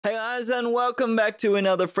guys, and welcome back to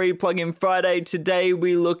another free plugin Friday. Today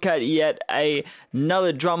we look at yet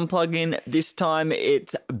another drum plugin. This time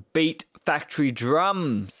it's Beat Factory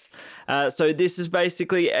Drums. So this is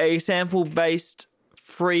basically a sample based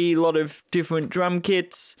free lot of different drum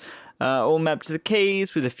kits, all mapped to the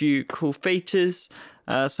keys with a few cool features.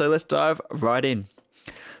 So let's dive right in.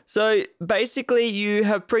 So basically you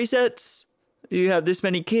have presets, you have this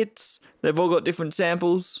many kits, they've all got different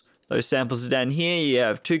samples. Those samples are down here. You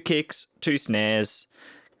have 2 kicks, 2 snares,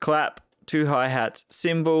 clap, 2 hi-hats,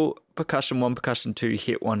 cymbal, percussion 1, percussion 2,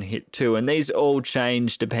 hit 1, hit 2. And these all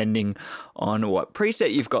change depending on what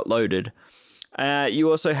preset you've got loaded. You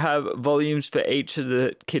also have volumes for each of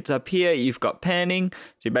the kits up here. You've got panning,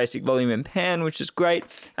 so your basic volume and pan, which is great.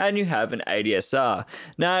 And you have an ADSR.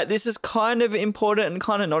 Now, this is kind of important and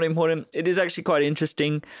kind of not important. It is actually quite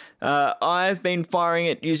interesting. I've been firing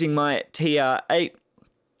it using my TR8.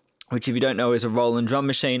 Which, if you don't know, is a Roland drum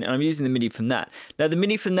machine, and I'm using the MIDI from that. Now, the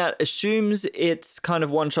MIDI from that assumes it's kind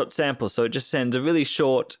of one-shot sample, so it just sends a really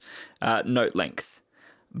short note length.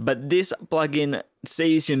 But this plugin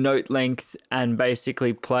sees your note length and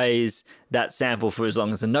basically plays that sample for as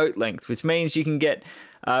long as the note length, which means you can get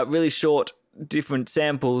really short different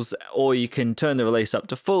samples, or you can turn the release up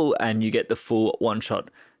to full and you get the full one-shot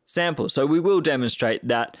sample. So we will demonstrate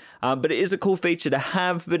that, but it is a cool feature to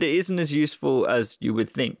have, but it isn't as useful as you would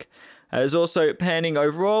think. There's also panning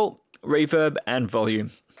overall, reverb, and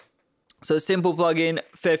volume. So a simple plugin,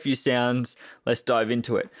 fair few sounds. Let's dive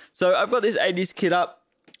into it. So I've got this 80s kit up.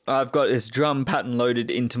 I've got this drum pattern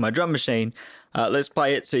loaded into my drum machine. Let's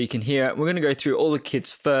play it so you can hear it. We're going to go through all the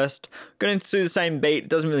kits first. Going to do the same beat. It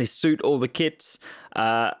doesn't really suit all the kits.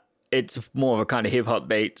 It's more of a kind of hip-hop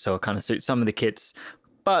beat, so it kind of suits some of the kits.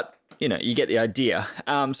 But, you know, you get the idea.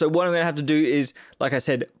 So what I'm going to have to do is, like I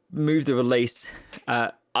said, move the release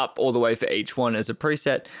up all the way for each one as a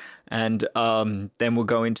preset. And then we'll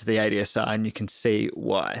go into the ADSR and you can see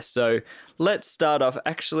why. So let's start off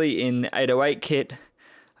actually in the 808 kit,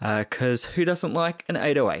 because who doesn't like an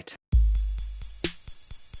 808?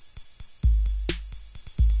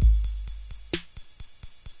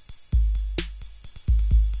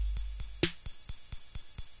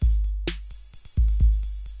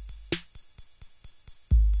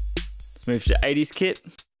 Let's move to 80s kit.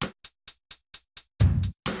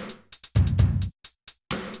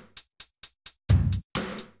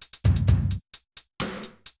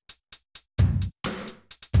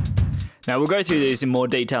 Now we'll go through these in more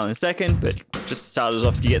detail in a second, but just to start us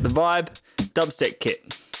off, you get the vibe. Dubstep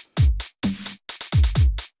kit.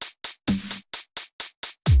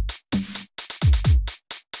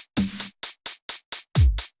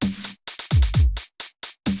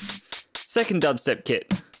 Second dubstep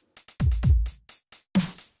kit.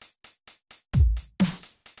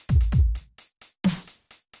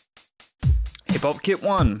 Hip Hop Kit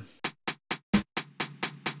 1.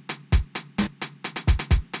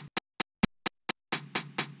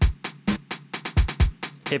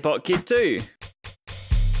 Hip Hop Kit 2.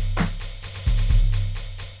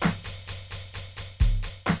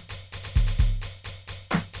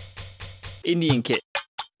 Indian kit.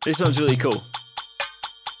 This one's really cool.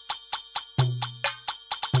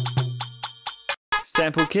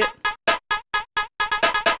 Sample kit.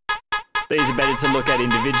 These are better to look at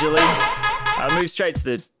individually. I'll move straight to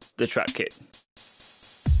the trap kit.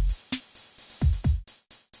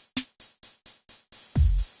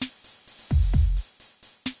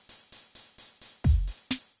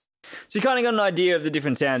 So you kind of got an idea of the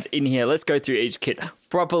different sounds in here. Let's go through each kit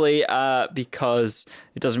properly because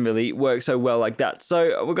it doesn't really work so well like that.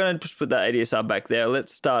 So we're going to just put that ADSR back there.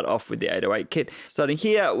 Let's start off with the 808 kit. Starting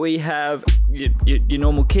here, we have your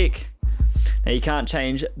normal kick. Now you can't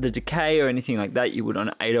change the decay or anything like that you would on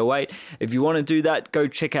an 808. If you want to do that, go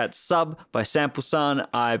check out Sub by Sample Sun.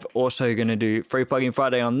 I've also going to do Free Plugin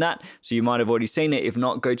Friday on that, so you might have already seen it. If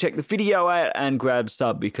not, go check the video out and grab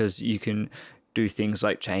Sub, because you can do things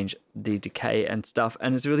like change the decay and stuff,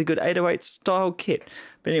 and it's a really good 808 style kit.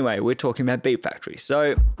 But anyway, we're talking about Beat Factory.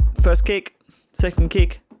 So first kick, second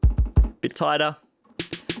kick, bit tighter,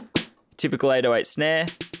 typical 808 snare.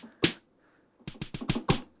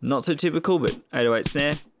 Not so typical, but 808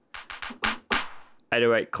 snare,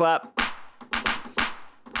 808 clap,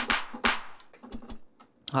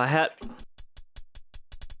 hi-hat,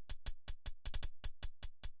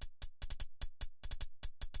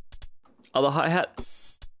 other hi-hat,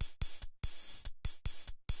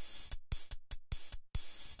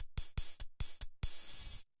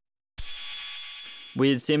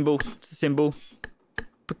 weird cymbal to cymbal,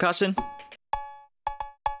 percussion,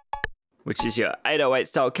 which is your 808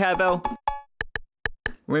 style cowbell,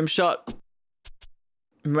 rim shot,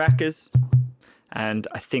 maracas, and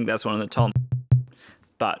I think that's one of the toms.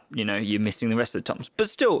 But, you know, you're missing the rest of the toms. But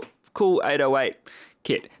still, cool 808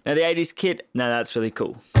 kit. Now the 80s kit, now that's really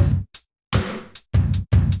cool.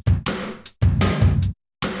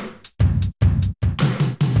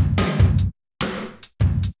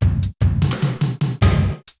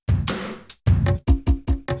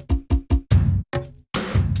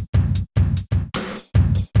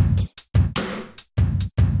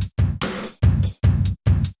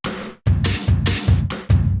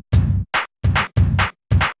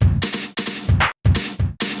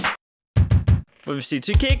 Obviously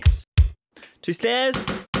 2 kicks, 2 snares,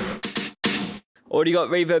 already got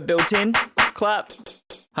reverb built in, clap,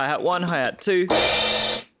 hi-hat 1, hi-hat 2,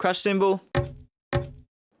 crash cymbal,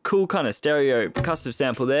 cool kind of stereo percussive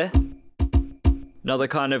sample there, another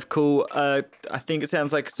kind of cool, I think it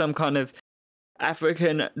sounds like some kind of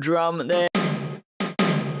African drum there,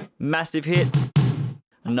 massive hit,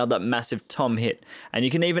 another massive tom hit, and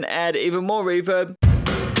you can even add even more reverb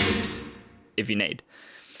if you need.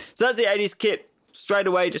 So that's the 80s kit. Straight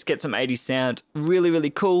away, just get some 80s sound. Really, really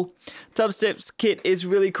cool. Dubstep's kit is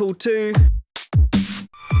really cool too.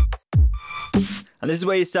 And this is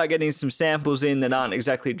where you start getting some samples in that aren't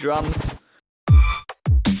exactly drums.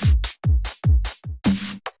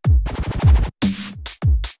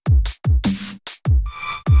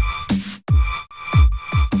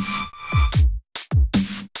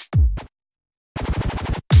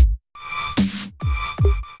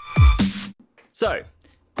 So,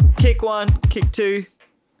 kick 1, kick 2,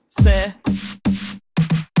 snare.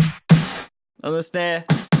 On the snare,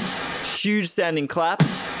 huge sounding clap.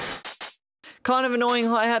 Kind of annoying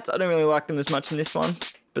hi-hats, I don't really like them as much in this one,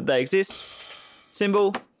 but they exist.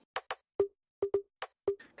 Cymbal.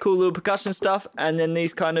 Cool little percussion stuff, and then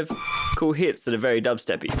these kind of cool hits that are very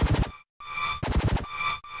dubsteppy.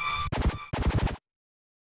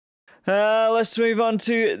 Let's move on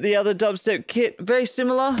to the other dubstep kit, very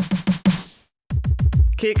similar.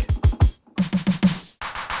 Kick,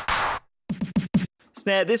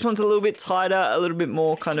 snare. This one's a little bit tighter, a little bit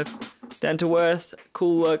more kind of down to earth,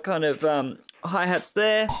 cooler kind of hi-hats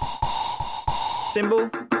there,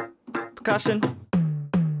 cymbal, percussion,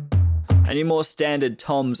 and your more standard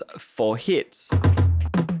toms for hits.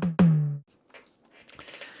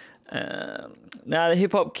 Now the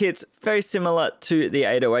hip-hop kit's very similar to the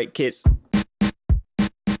 808 kits.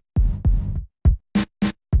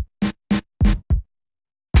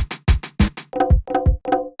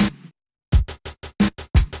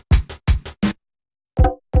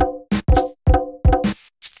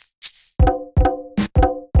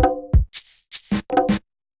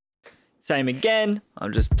 Same again, I'll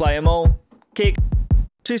just play them all. Kick,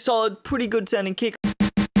 2 solid, pretty good sounding kick.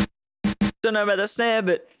 Don't know about that snare,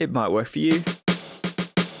 but it might work for you.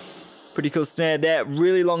 Pretty cool snare there,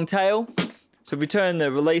 really long tail. So if we turn the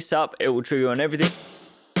release up, it will trigger on everything.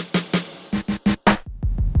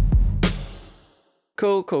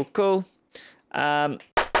 Cool, cool, cool. Then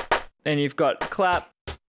you've got clap,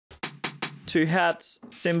 2 hats,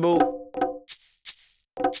 cymbal.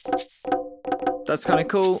 That's kind of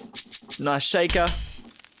cool. Nice shaker.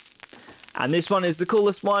 And this one is the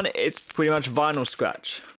coolest one. It's pretty much vinyl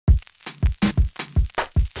scratch.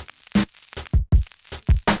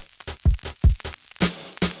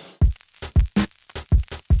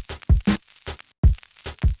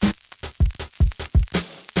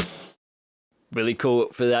 Really cool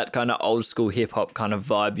for that kind of old school hip hop kind of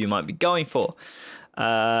vibe you might be going for.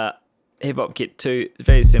 Hip hop kit 2,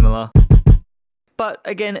 very similar. But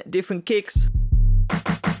again, different kicks.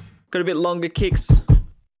 Got a bit longer kicks.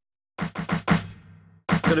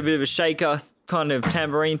 Got a bit of a shaker kind of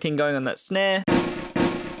tambourine thing going on that snare.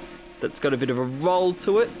 That's got a bit of a roll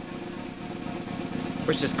to it,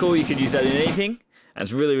 which is cool. You could use that in anything. And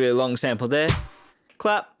it's really, really long sample there.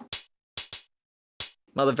 Clap.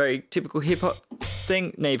 Another very typical hip hop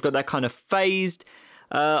thing. Now you've got that kind of phased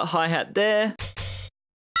hi-hat there.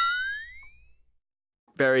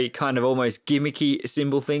 Very kind of almost gimmicky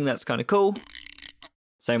cymbal thing. That's kind of cool.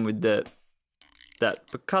 Same with that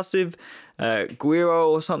percussive guiro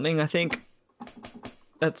or something, I think.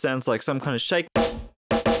 That sounds like some kind of shake.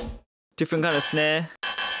 Different kind of snare,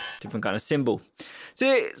 different kind of cymbal.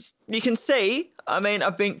 So you can see, I mean,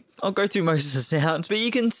 I'll go through most of the sounds, but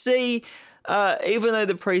you can see, even though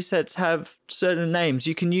the presets have certain names,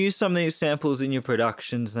 you can use some of these samples in your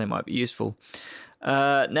productions. They might be useful.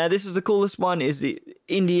 Now this is the coolest one, is the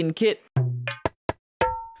Indian kit.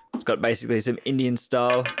 It's got basically some Indian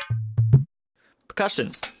style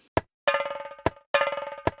percussion.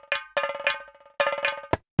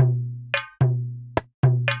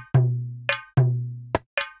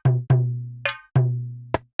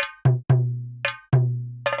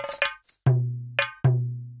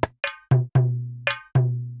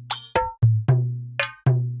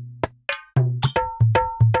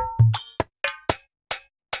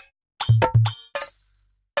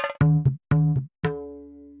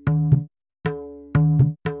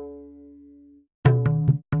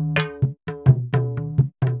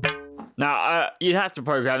 Now, you'd have to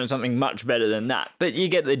program something much better than that, but you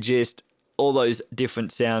get the gist. All those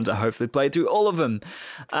different sounds are hopefully played through all of them.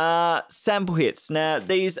 Sample hits. Now,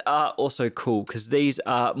 these are also cool because these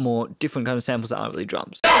are more different kind of samples that aren't really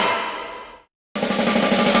drums.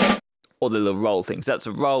 Or the little roll things. That's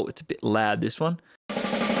a roll. It's a bit loud, this one.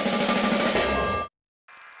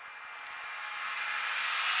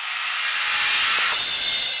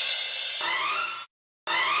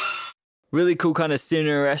 Really cool kind of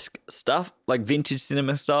cinema-esque stuff, like vintage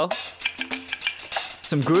cinema style.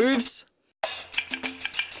 Some grooves.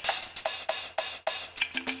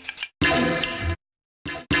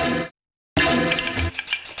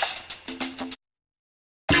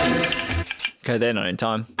 Okay, they're not in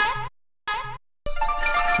time.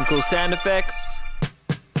 Some cool sound effects.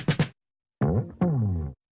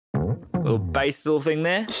 Little bass little thing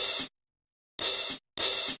there.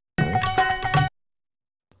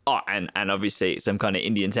 Oh, and obviously some kind of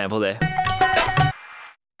Indian sample there.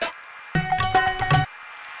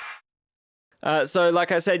 So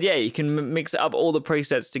like I said, yeah, you can mix up all the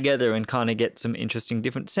presets together and kind of get some interesting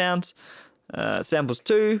different sounds. Samples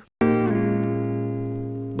too. A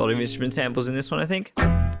lot of instrument samples in this one, I think.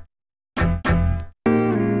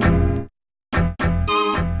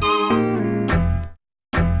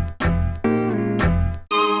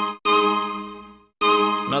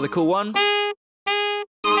 Another cool one.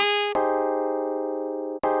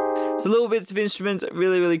 So little bits of instruments,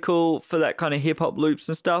 really, really cool for that kind of hip-hop loops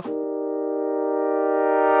and stuff.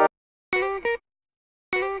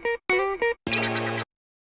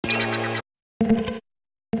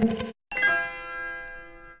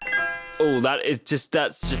 Oh, that's just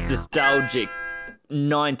nostalgic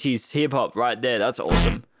 90s hip-hop right there. That's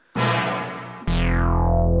awesome.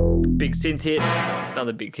 Big synth hit,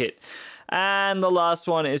 another big hit. And the last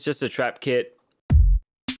one is just a trap kit.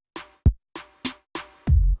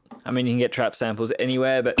 I mean, you can get trap samples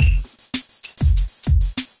anywhere, but...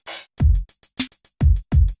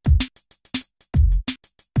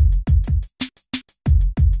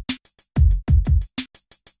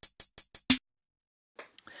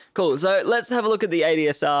 Cool, so let's have a look at the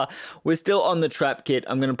ADSR. We're still on the trap kit.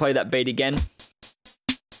 I'm going to play that beat again.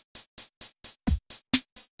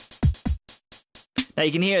 Now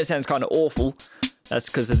you can hear it sounds kind of awful. That's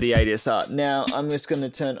because of the ADSR. Now I'm just going to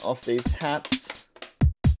turn off these hats,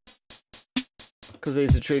 because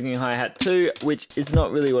these are triggering hi-hat too, which is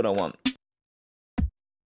not really what I want.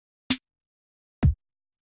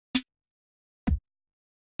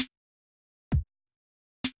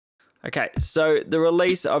 Okay, so the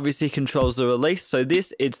release obviously controls the release. So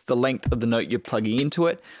this, it's the length of the note you're plugging into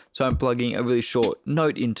it. So I'm plugging a really short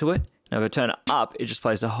note into it. Now if I turn it up, it just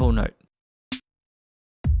plays the whole note.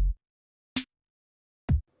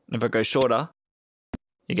 And if I go shorter,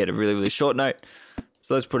 you get a really, really short note.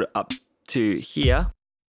 So let's put it up to here.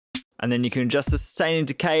 And then you can adjust the sustain and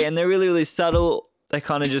decay, and they're really, really subtle. They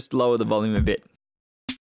kind of just lower the volume a bit.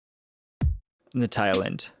 In the tail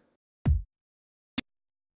end.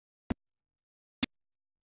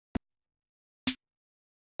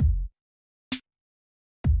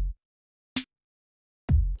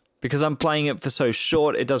 Because I'm playing it for so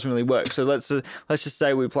short, it doesn't really work. So let's just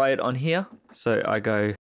say we play it on here. So I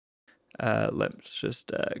go, let's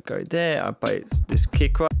just go there. I play this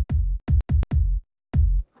kick right,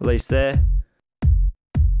 release there.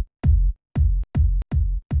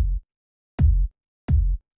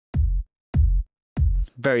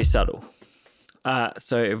 Very subtle.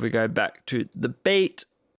 So if we go back to the beat,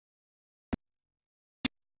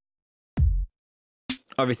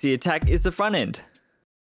 obviously attack is the front end.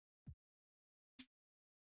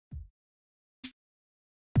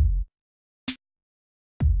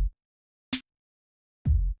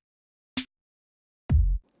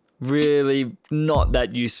 Really not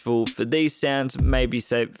that useful for these sounds, maybe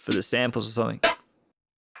say for the samples or something.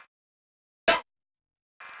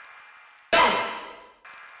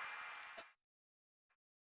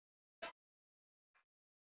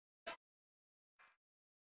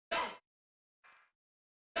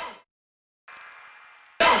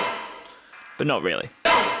 But not really.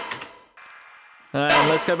 And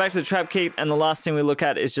let's go back to the trap kit, and the last thing we look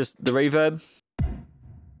at is just the reverb.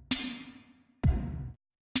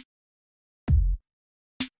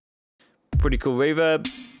 Pretty cool reverb.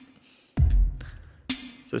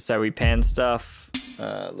 So say we pan stuff.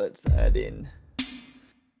 Let's add in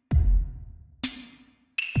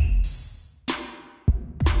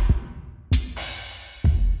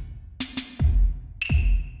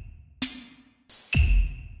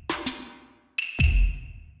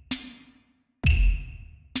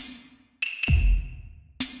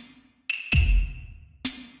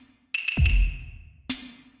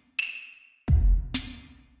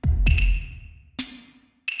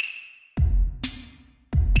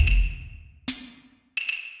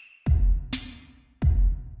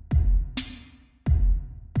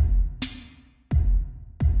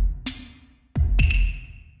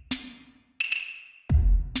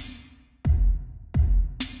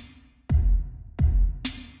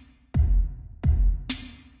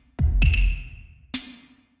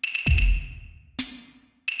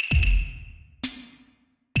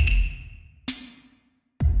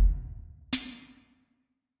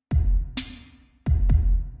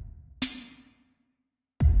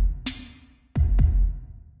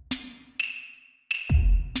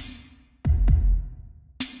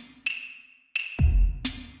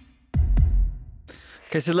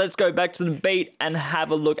Okay, so let's go back to the beat and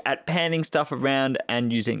have a look at panning stuff around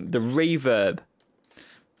and using the reverb.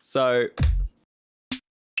 So,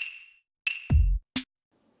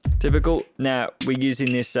 typical. Now, we're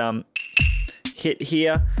using this hit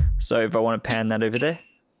here. So if I want to pan that over there.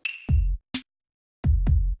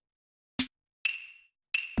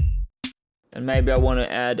 And maybe I want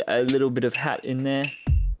to add a little bit of hat in there.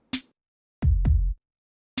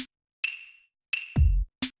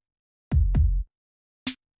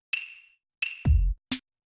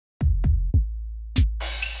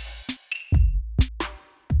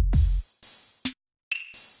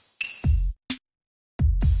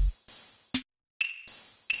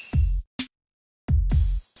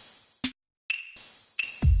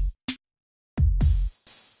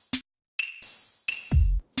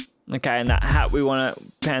 Okay, and that hat, we want to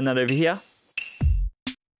pan that over here.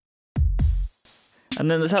 And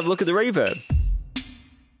then let's have a look at the reverb.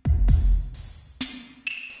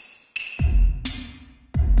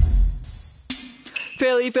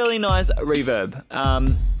 Fairly nice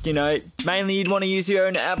reverb. You know, mainly you'd want to use your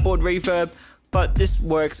own outboard reverb, but this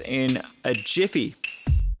works in a jiffy.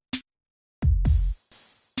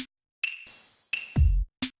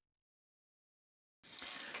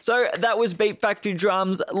 So that was Beat Factory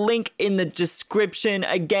Drums, link in the description.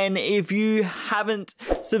 Again, if you haven't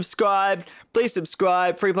subscribed, please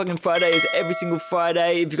subscribe. Free Plugin Fridays every single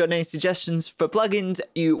Friday. If you've got any suggestions for plugins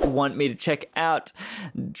you want me to check out,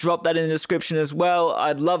 drop that in the description as well.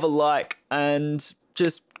 I'd love a like, and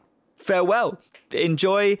just farewell.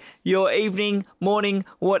 Enjoy your evening, morning,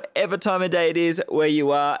 whatever time of day it is where you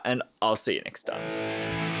are, and I'll see you next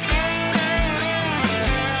time.